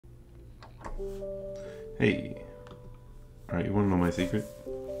Hey. Alright, you want to know my secret?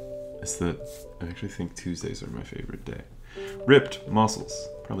 It's that I actually think Tuesdays are my favorite day. Ripped muscles.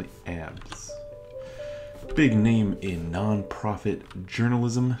 Probably abs. Big name in non-profit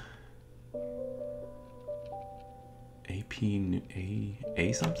journalism.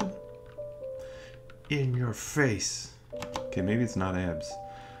 A something? In your face. Okay, maybe it's not abs.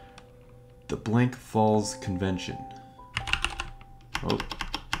 The Blank Falls Convention. Oh.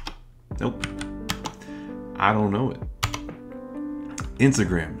 Nope. I don't know it.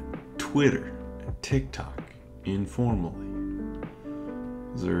 Instagram, Twitter, and TikTok, informally.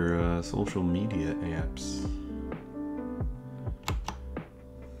 Those are social media apps.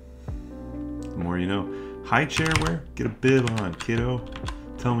 The more you know. High chair wear? Get a bib on, kiddo.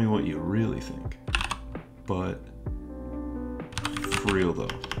 Tell me what you really think. But, for real though.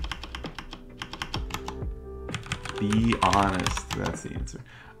 Be honest, that's the answer.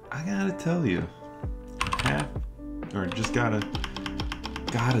 I gotta tell you.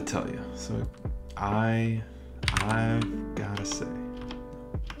 Gotta tell you. So, I've gotta say.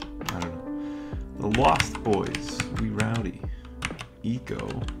 I don't know. The Lost Boys, we rowdy. Eco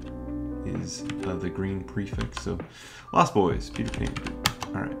is the green prefix. So, Lost Boys, Peter Pan.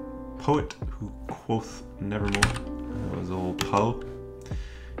 Alright. Poet who quoth nevermore. That was old Poe.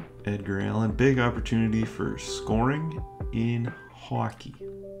 Edgar Allan. Big opportunity for scoring in hockey.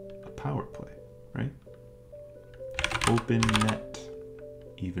 A power play, right? Open net.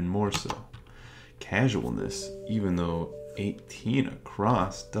 Even more so. Casualness, even though 18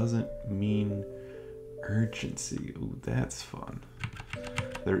 across doesn't mean urgency. Ooh, that's fun.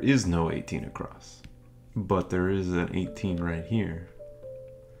 There is no 18 across, but there is an 18 right here.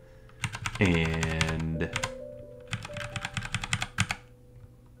 And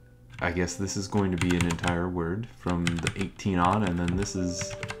I guess this is going to be an entire word from the 18 on, and then this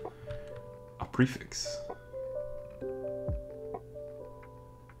is a prefix.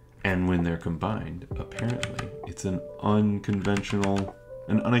 And when they're combined, apparently, it's an unconventional,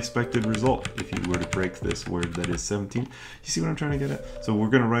 an unexpected result if you were to break this word that is 17. You see what I'm trying to get at? So we're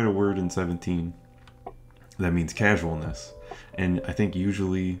going to write a word in 17 that means casualness. And I think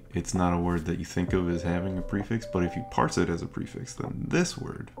usually it's not a word that you think of as having a prefix, but if you parse it as a prefix, then this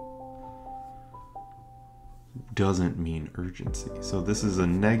word doesn't mean urgency. So this is a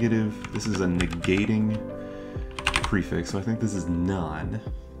negative, this is a negating prefix. So I think this is none.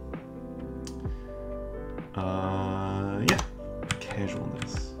 Yeah,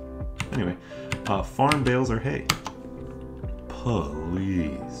 casualness. Anyway, farm bales are hay.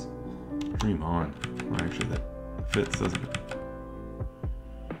 Please. Dream on. Well, actually, that fits, doesn't it?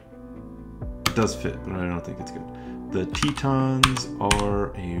 It does fit, but I don't think it's good. The Tetons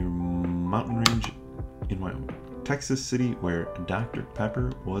are a mountain range in Wyoming. Texas City, where Dr.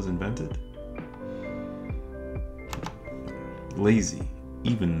 Pepper was invented. Lazy,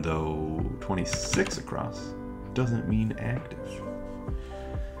 even though 26 across doesn't mean active.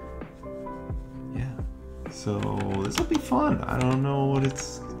 Yeah, so this will be fun. I don't know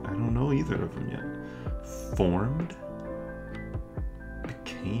either of them yet. Formed,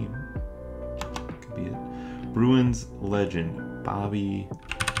 became, could be it. Bruins legend, Bobby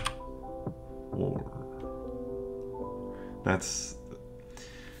Orr. That's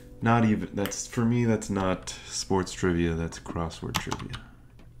not even, that's, for me, that's not sports trivia, that's crossword trivia.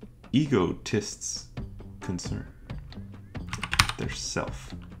 Egotists concern. Their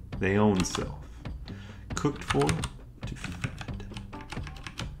self. They own self. Cooked for, to fed.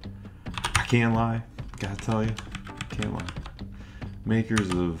 I can't lie. Gotta tell you. Can't lie. Makers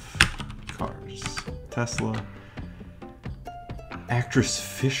of cars. Tesla. Actress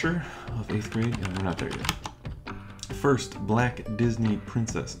Fisher of 8th grade. Yeah, we're not there yet. First black Disney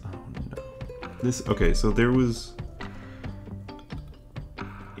princess. Oh no. Okay, so there was,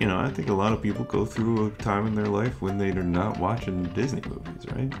 you know, I think a lot of people go through a time in their life when they're not watching Disney movies,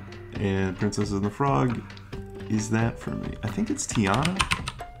 right? And Princess and the Frog is that for me. I think it's Tiana.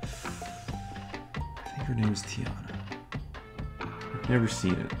 I think her name's Tiana. I've never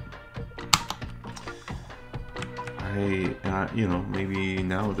seen it. You know, maybe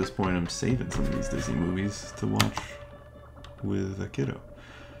now at this point I'm saving some of these Disney movies to watch with a kiddo.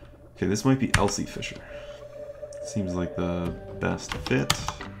 Okay, this might be Elsie Fisher. Seems like the best fit.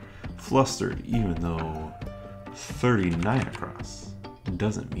 Flustered, even though 39 across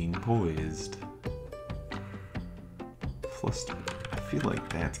doesn't mean poised. Flustered. I feel like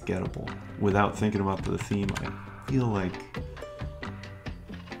that's gettable. Without thinking about the theme, I feel like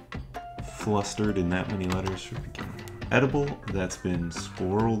flustered in that many letters should be gettable. Edible, that's been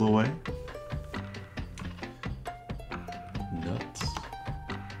squirreled away. Nuts.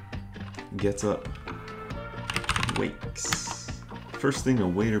 Gets up. Wakes. First thing a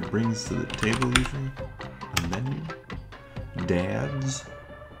waiter brings to the table usually. A menu. Dads.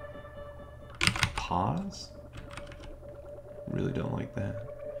 Pause. Really don't like that.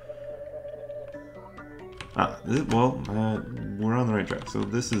 We're on the right track. So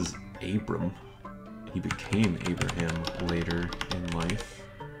this is Abram. He became Abraham later in life.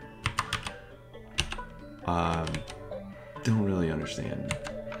 Don't really understand.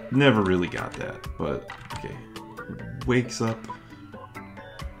 Never really got that, but okay. Wakes up.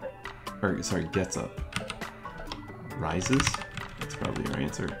 Or, sorry, gets up. Rises? That's probably our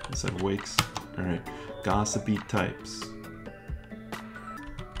answer. Instead of wakes. Alright. Gossipy types.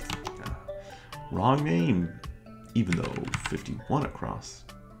 Wrong name. Even though 51 across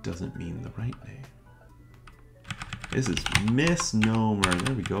doesn't mean the right name. This is misnomer.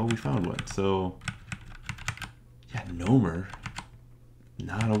 There we go. We found one. So, yeah, nomer.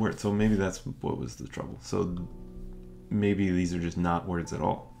 Not a word. So maybe that's what was the trouble. So maybe these are just not words at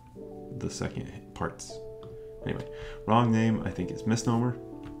all. The second parts. Anyway, wrong name I think is misnomer.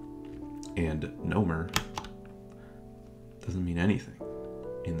 And nomer doesn't mean anything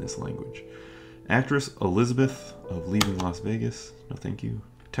in this language. Actress Elizabeth of Leaving Las Vegas. No thank you.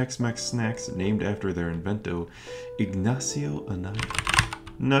 Tex-Mex snacks named after their inventor, Ignacio Anaya.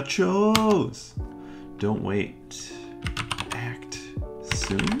 Nachos! Don't wait. Act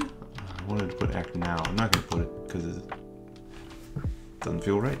soon? I wanted to put act now. I'm not going to put it because it doesn't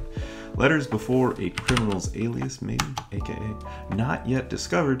feel right. Letters before a criminal's alias, maybe, aka not yet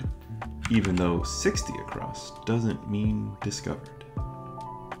discovered, even though 60 across doesn't mean discovered. I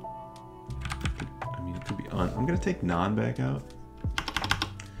mean, it could be on. I'm going to take non back out.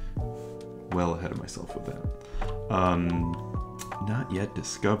 Well ahead of myself with that. Not yet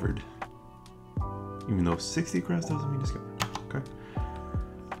discovered. Even though 60 across doesn't mean discovered. Okay.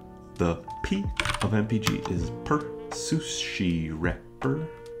 The P of MPG is per sushi wrapper.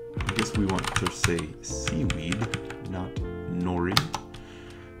 I guess we want to say seaweed, not nori.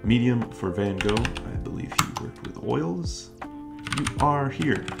 Medium for Van Gogh. I believe he worked with oils. You are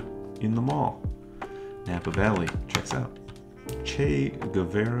here in the mall. Napa Valley. Checks out. Che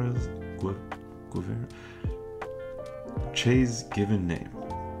Guevara's Che's given name.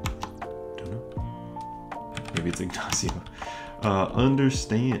 Don't know. Maybe it's Ignacio.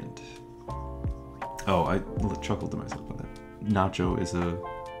 Understand. Oh, I chuckled to myself about that. Nacho is a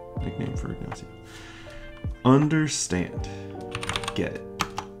nickname for Ignacio. Understand. Get it.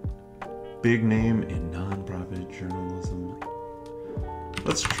 Big name in non-profit journalism.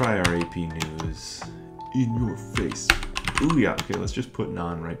 Let's try our AP News. In your face. Ooh, yeah. Okay, let's just put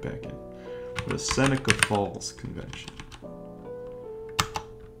non right back in. The Seneca Falls Convention.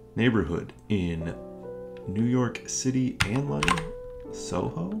 Neighborhood in New York City and London.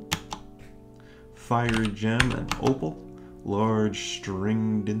 Soho. Fire gem and opal. Large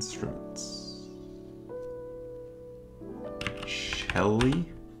stringed instruments. Shelley.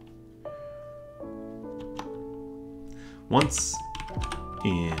 Once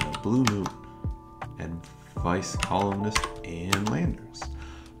in Blue Moon. Advice columnist and Landers.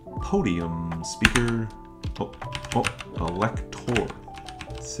 Podium speaker. A lector.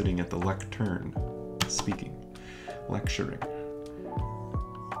 Sitting at the lectern. Speaking. Lecturing.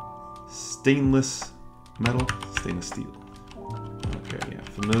 Stainless metal. Stainless steel. Okay, yeah.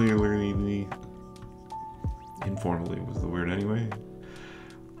 Familiarly. Informally was the word anyway.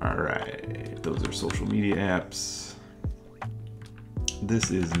 Alright. Those are social media apps.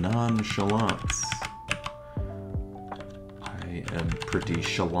 This is nonchalance. I am pretty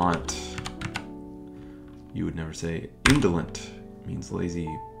chalant. You would never say indolent. Means lazy.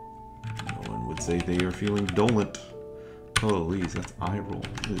 No one would say they are feeling dolent. Please, that's eye roll.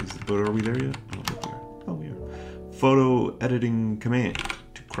 But are we there yet? I don't think we are. Oh, we are. Photo editing command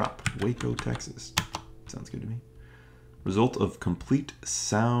to crop Waco, Texas. Sounds good to me. Result of complete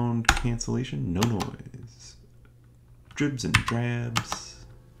sound cancellation. No noise. Dribs and drabs.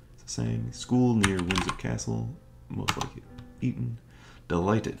 It's the same. School near Windsor Castle. Most likely eaten.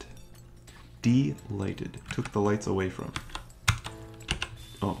 Delighted. Delighted. Took the lights away from.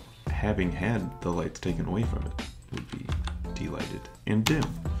 Oh, having had the lights taken away from it would be delighted. And dim.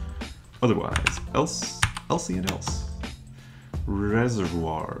 Otherwise, Elsie and else.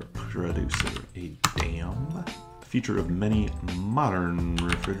 Reservoir producer. A dam. Feature of many modern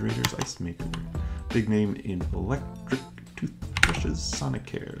refrigerators. Ice maker. Big name in electric toothbrushes.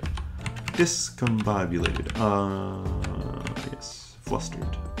 Sonicare. Discombobulated. Yes.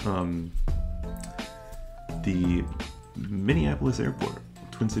 Flustered. The Minneapolis airport,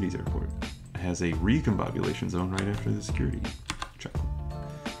 Twin Cities airport, has a recombobulation zone right after the security check.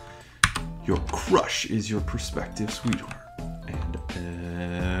 Your crush is your prospective sweetheart.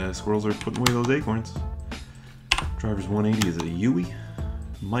 And squirrels are putting away those acorns. Driver's 180 is a Yui.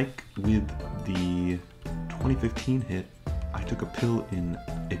 Mike with the 2015 hit. I took a pill in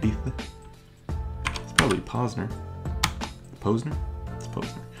Ibiza. It's probably Posner. Posner? It's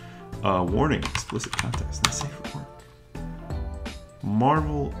Posner. Warning, explicit content is not safe for work.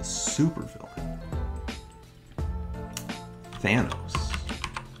 Marvel supervillain. Thanos.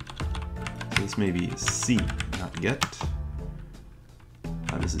 So this may be C, not yet.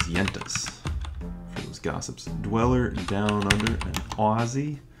 This is Yentas. For those gossips. Dweller down under and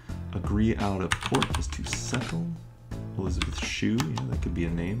Aussie. Agree out of port is to settle. Elizabeth Shue, yeah, that could be a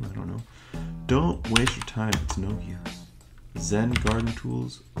name, I don't know. Don't waste your time, it's no use. Zen Garden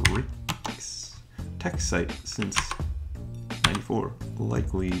Tools, Rix. Tech site since 94,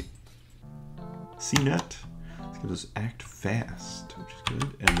 likely CNET. Let's give this Act Fast, which is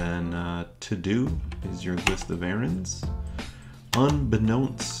good. And then To Do is your list of errands.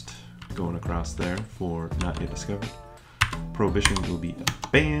 Unbeknownst, going across there for Not Yet Discovered. Prohibition will be a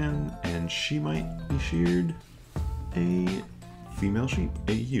ban, and She Might Be Sheared, a female sheep,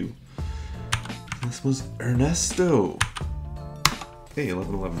 a ewe. This was Ernesto. Hey,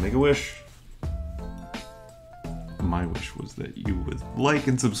 1111, make a wish. My wish was that you would like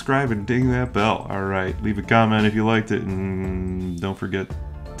and subscribe and ding that bell. Alright, leave a comment if you liked it, and don't forget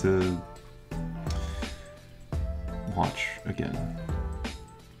to watch again.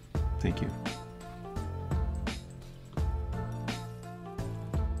 Thank you.